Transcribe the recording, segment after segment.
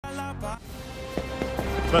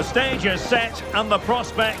The stage is set and the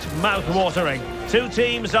prospect mouth-watering. Two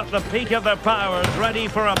teams at the peak of their powers, ready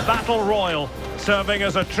for a battle royal, serving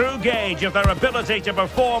as a true gauge of their ability to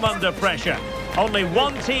perform under pressure. Only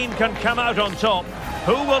one team can come out on top.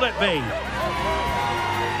 Who will it be?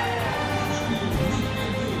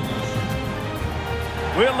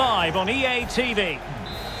 We're live on EA TV.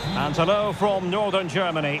 And hello from northern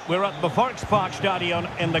Germany. We're at the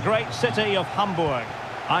Volksparkstadion in the great city of Hamburg.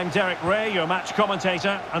 I'm Derek Ray, your match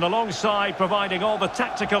commentator, and alongside providing all the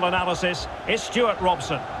tactical analysis is Stuart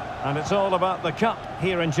Robson. And it's all about the cup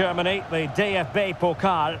here in Germany, the DFB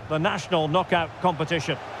Pokal, the national knockout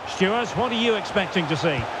competition. Stuart, what are you expecting to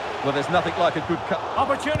see? Well, there's nothing like a good cup.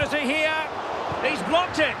 Opportunity here. He's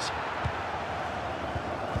blocked it.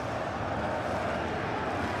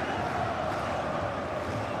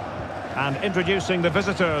 And introducing the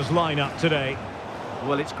visitors lineup today.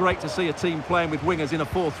 Well, it's great to see a team playing with wingers in a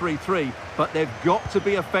 4-3-3, but they've got to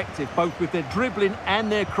be effective, both with their dribbling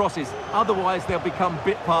and their crosses. Otherwise, they'll become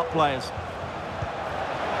bit-part players.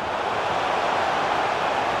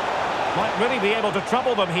 Might really be able to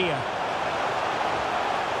trouble them here.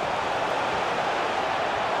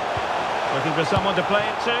 Looking for someone to play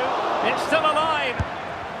it to. It's still alive.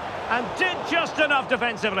 And did just enough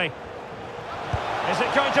defensively. Is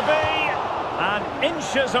it going to be? And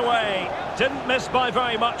inches away. Didn't miss by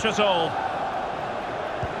very much at all.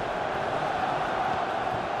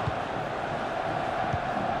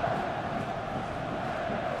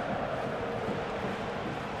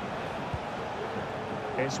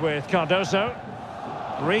 It's with Cardoso.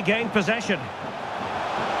 Regained possession.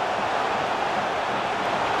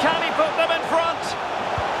 Can he put them in front?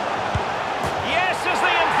 Yes is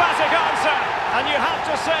the emphatic answer. And you have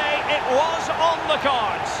to say it was on the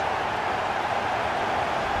cards.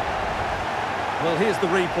 Well, here's the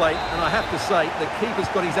replay, and I have to say, the keeper's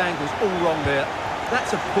got his angles all wrong there.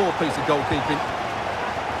 That's a poor piece of goalkeeping.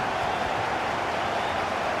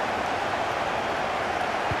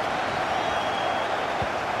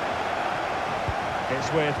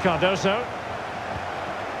 It's with Cardoso.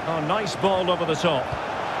 Oh, nice ball over the top.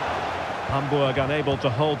 Hamburg unable to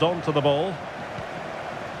hold on to the ball.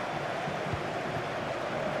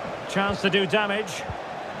 Chance to do damage.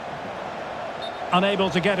 Unable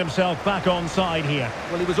to get himself back onside here.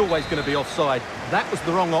 Well, he was always going to be offside. That was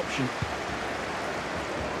the wrong option.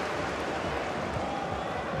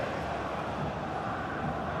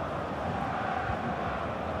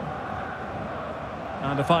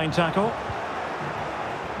 And a fine tackle.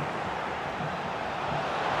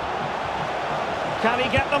 Can he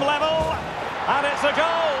get them level? And it's a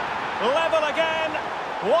goal! Level again!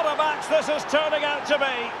 What a match this is turning out to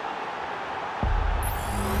be!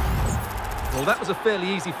 Well, that was a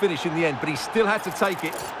fairly easy finish in the end, but he still had to take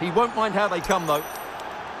it. He won't mind how they come, though.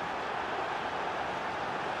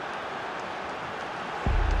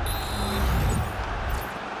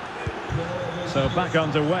 So back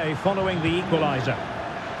underway following the equaliser.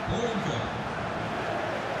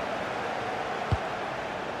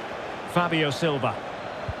 Fabio Silva.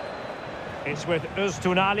 It's with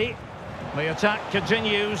Öztunali. The attack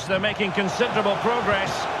continues. They're making considerable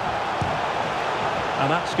progress. And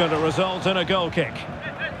that's going to result in a goal kick.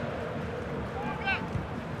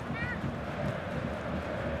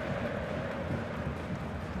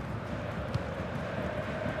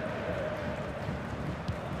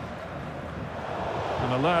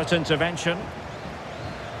 An alert intervention.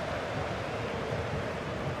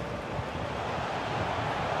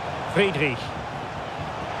 Friedrich.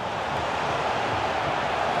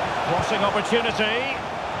 Crossing opportunity.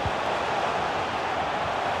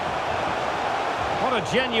 What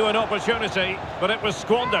a genuine opportunity, but it was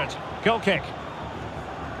squandered. Goal kick.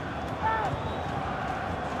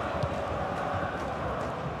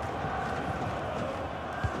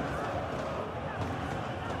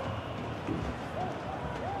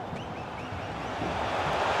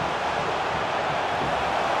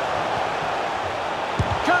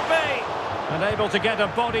 Could be! Unable to get a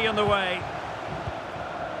body in the way.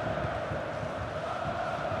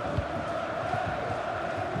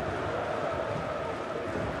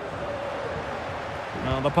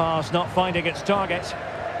 The pass not finding its target.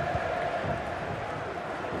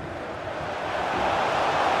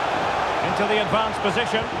 Into the advanced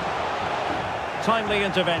position. Timely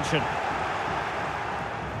intervention.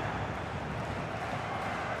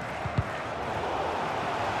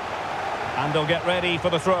 And they'll get ready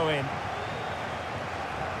for the throw-in.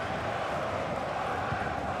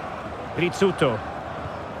 Rizzuto.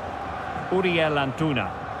 Uriel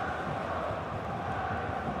Antuna.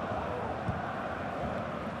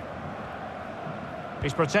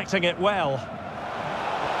 He's protecting it well.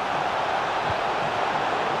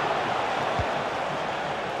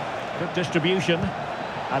 Good distribution.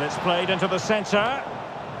 And it's played into the centre.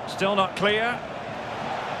 Still not clear.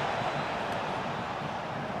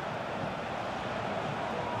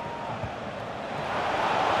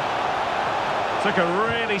 Took a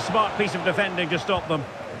really smart piece of defending to stop them.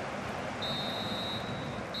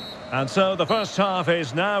 And so the first half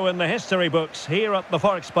is now in the history books here at the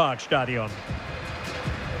Volksparkstadion.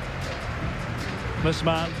 This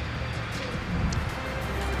man.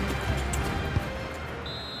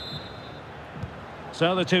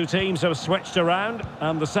 So the two teams have switched around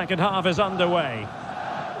and the second half is underway.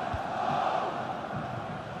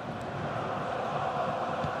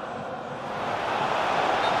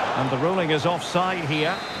 And the ruling is offside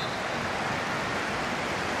here.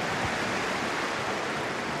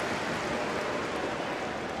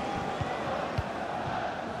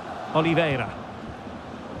 Oliveira.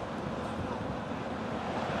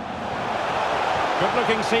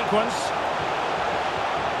 Good-looking sequence.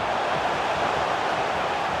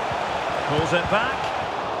 Pulls it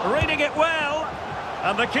back. Reading it well.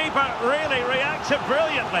 And the keeper really reacted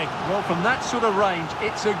brilliantly. Well, from that sort of range,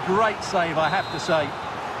 it's a great save, I have to say.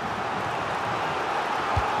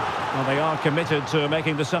 Well, they are committed to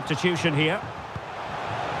making the substitution here.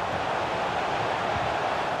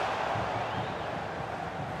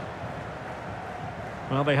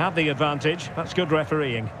 Well, they have the advantage. That's good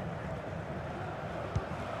refereeing.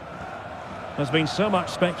 There's been so much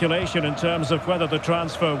speculation in terms of whether the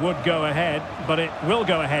transfer would go ahead, but it will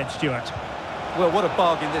go ahead, Stuart. Well, what a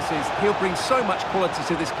bargain this is. He'll bring so much quality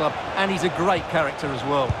to this club, and he's a great character as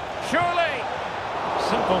well. Surely!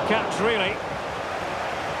 Simple catch, really.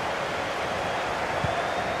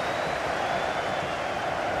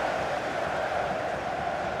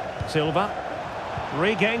 Silva.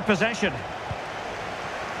 Regained possession.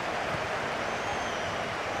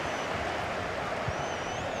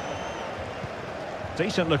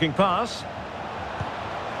 Decent looking pass.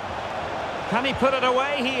 Can he put it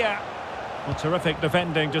away here? Well, terrific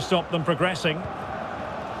defending to stop them progressing.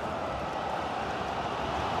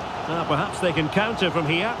 Perhaps they can counter from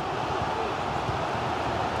here.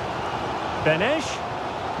 Benish.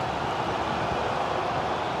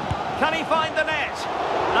 Can he find the net?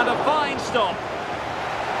 And a fine stop.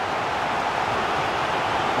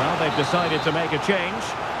 Well, they've decided to make a change.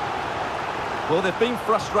 Well, they've been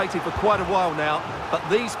frustrated for quite a while now, but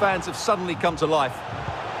these fans have suddenly come to life.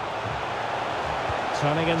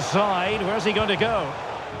 Turning inside, where's he going to go?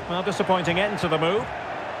 Well, disappointing end to the move.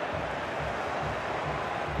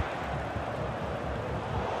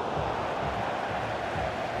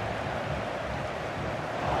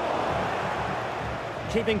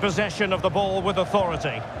 Keeping possession of the ball with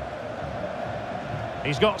authority.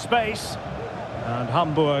 He's got space, and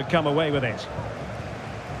Hamburg come away with it.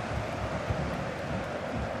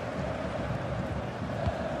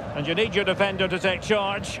 And you need your defender to take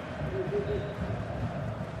charge.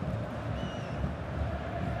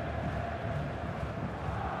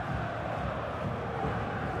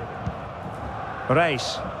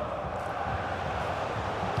 Race.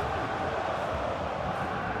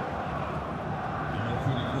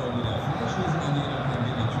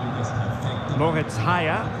 Moritz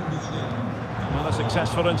Haya. Another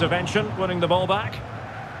successful intervention, winning the ball back.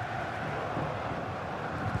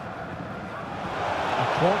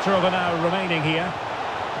 A quarter of an hour remaining here.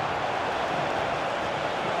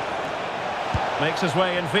 Makes his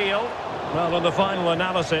way in field. Well, on the final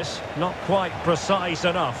analysis, not quite precise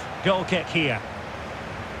enough. Goal kick here.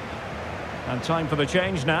 And time for the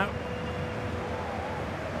change now.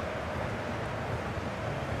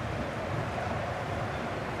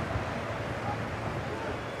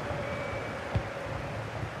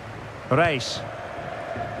 Race.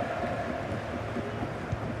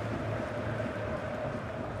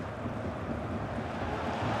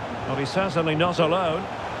 Well, he's certainly not alone.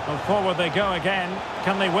 And forward they go again.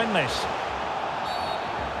 Can they win this?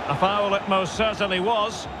 A foul it most certainly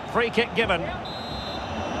was. Free kick given.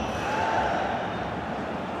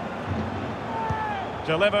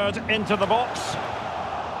 Delivered into the box.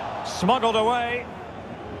 Smuggled away.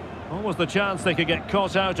 What was the chance they could get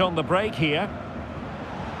caught out on the break here?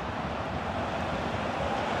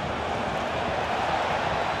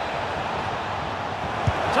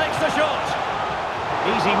 Takes the shot.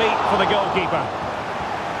 Easy meat for the goalkeeper.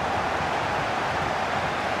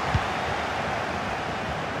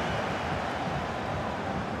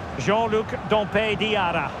 Jean-Luc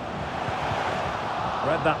Dompe-Diarra.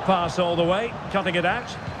 Read that pass all the way, cutting it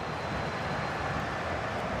out.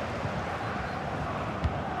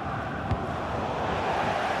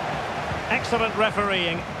 Excellent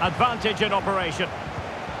refereeing, advantage in operation.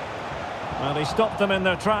 Well, he stopped them in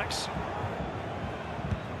their tracks.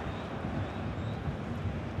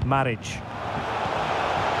 Marriage.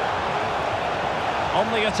 On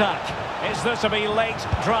the attack. Is there to be late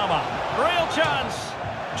drama? Real chance!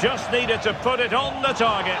 Just needed to put it on the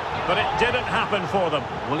target, but it didn't happen for them.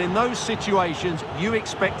 Well, in those situations, you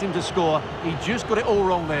expect him to score. He just got it all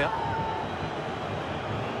wrong there.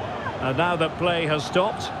 And now that play has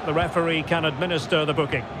stopped, the referee can administer the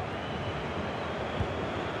booking.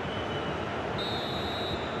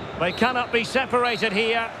 They cannot be separated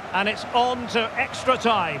here, and it's on to extra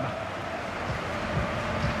time.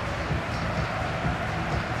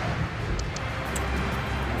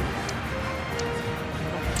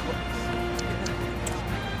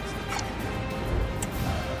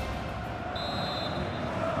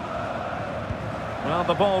 Well,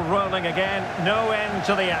 the ball rolling again, no end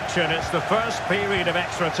to the action. It's the first period of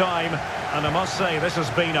extra time, and I must say this has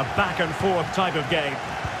been a back-and-forth type of game.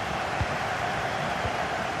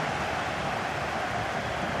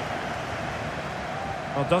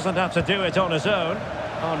 Well, doesn't have to do it on his own.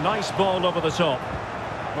 Oh, nice ball over the top.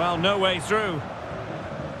 Well, no way through.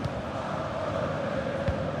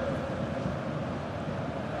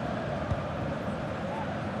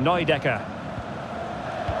 Neudecker.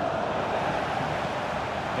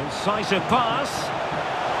 Incisive pass.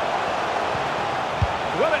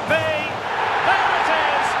 Will it be? There it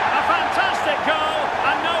is! A fantastic goal,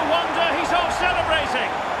 and no wonder he's off celebrating.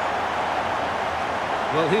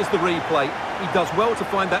 Well, here's the replay. He does well to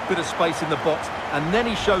find that bit of space in the box, and then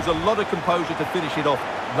he shows a lot of composure to finish it off.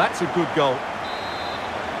 That's a good goal.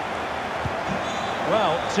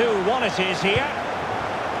 Well, 2-1 it is here.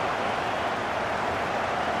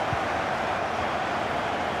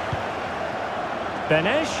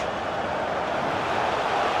 Benesh.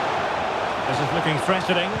 This is looking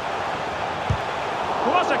threatening.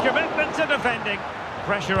 What a commitment to defending.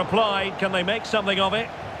 Pressure applied. Can they make something of it?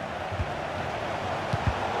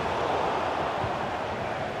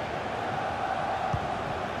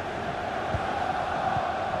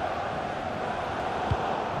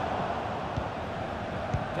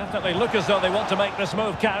 Definitely look as though they want to make this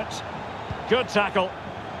move count. Good tackle.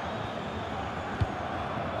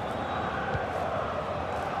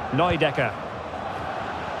 Neudecker.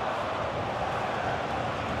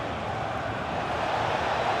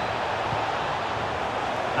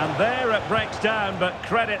 And there it breaks down, but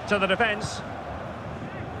credit to the defence.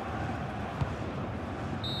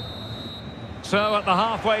 So at the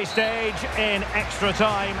halfway stage in extra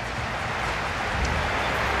time.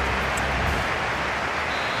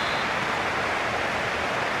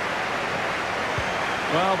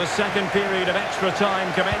 Well, the second period of extra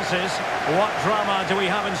time commences. What drama do we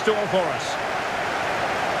have in store for us?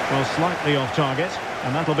 Well, slightly off target,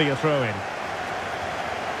 and that'll be a throw-in.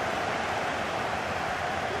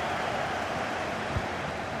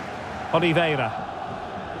 Oliveira.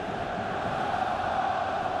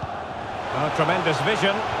 Oh, tremendous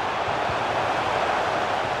vision.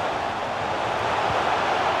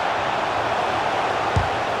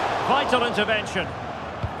 Vital intervention.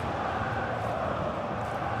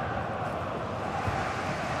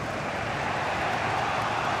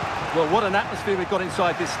 Well, what an atmosphere we've got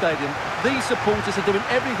inside this stadium. These supporters are doing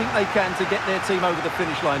everything they can to get their team over the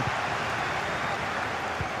finish line.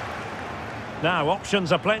 Now,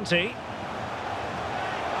 options are plenty.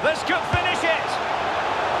 This could finish it.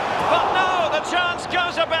 But no, the chance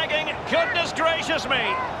goes a-begging. Goodness gracious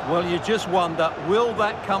me. Well, you just wonder, will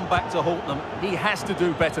that come back to haunt them? He has to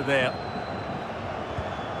do better there.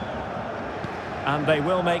 And they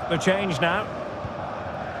will make the change now.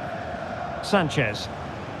 Sanchez.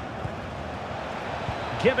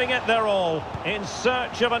 Giving it their all, in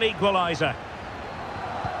search of an equaliser.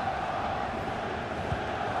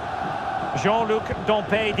 Jean-Luc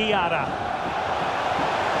Dompe Diarra.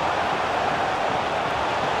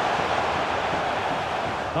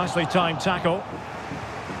 Nicely timed tackle.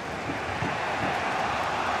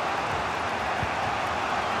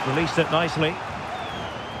 Released it nicely.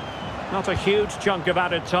 Not a huge chunk of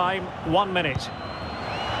added time, 1 minute.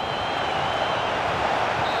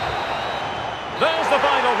 There's the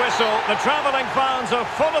final whistle. The travelling fans are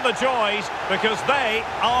full of the joys because they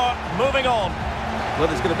are moving on. Well,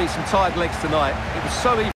 there's going to be some tired legs tonight. It was so easy.